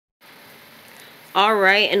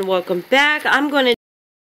Alright, and welcome back. I'm going to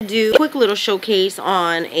do a quick little showcase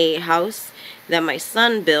on a house that my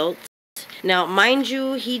son built. Now, mind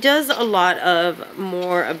you, he does a lot of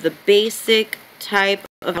more of the basic type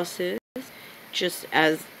of houses, just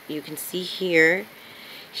as you can see here.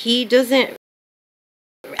 He doesn't,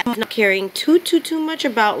 I'm not caring too much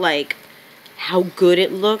about like how good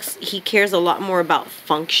it looks. He cares a lot more about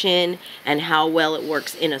function and how well it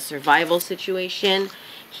works in a survival situation.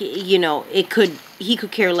 He could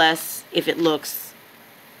care less if it looks,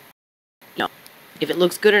 if it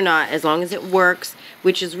looks good or not, as long as it works,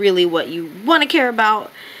 which is really what you want to care about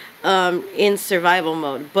in survival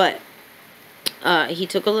mode. But he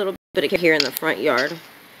took a little bit of care here in the front yard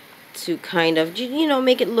to kind of,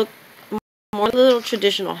 make it look more a little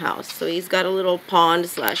traditional house. So he's got a little pond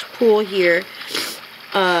slash pool here,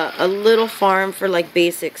 a little farm for like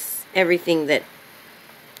basics, everything that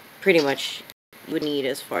pretty much you would need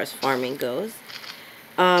as far as farming goes.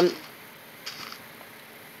 Don't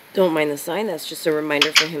mind the sign, that's just a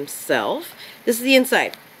reminder for himself. This is the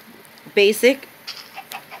inside. Basic.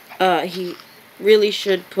 He really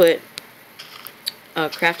should put a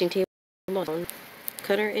crafting table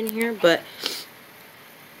cutter in here, but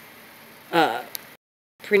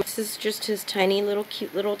this is just his tiny little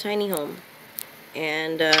cute little tiny home,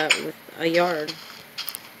 and with a yard.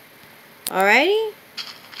 Alrighty.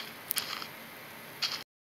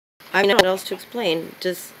 I don't know what else to explain.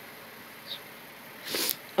 Just,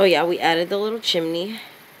 oh yeah, we added the little chimney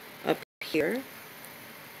up here,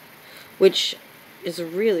 which is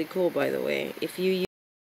really cool, by the way. If you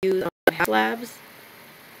use half slabs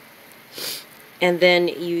and then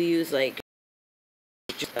you use like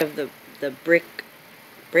just of the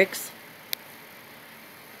bricks,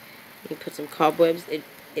 you put some cobwebs, it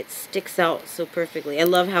sticks out so perfectly. I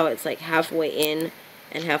love how it's like halfway in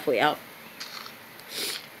and halfway out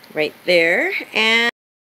right there. And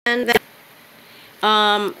then,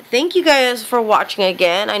 thank you guys for watching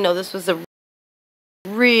again. I know this was a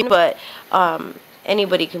read, but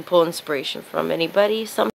anybody can pull inspiration from anybody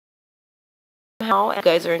somehow. And you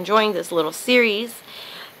guys are enjoying this little series,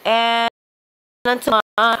 and until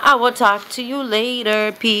I will talk to you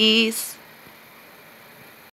later. Peace.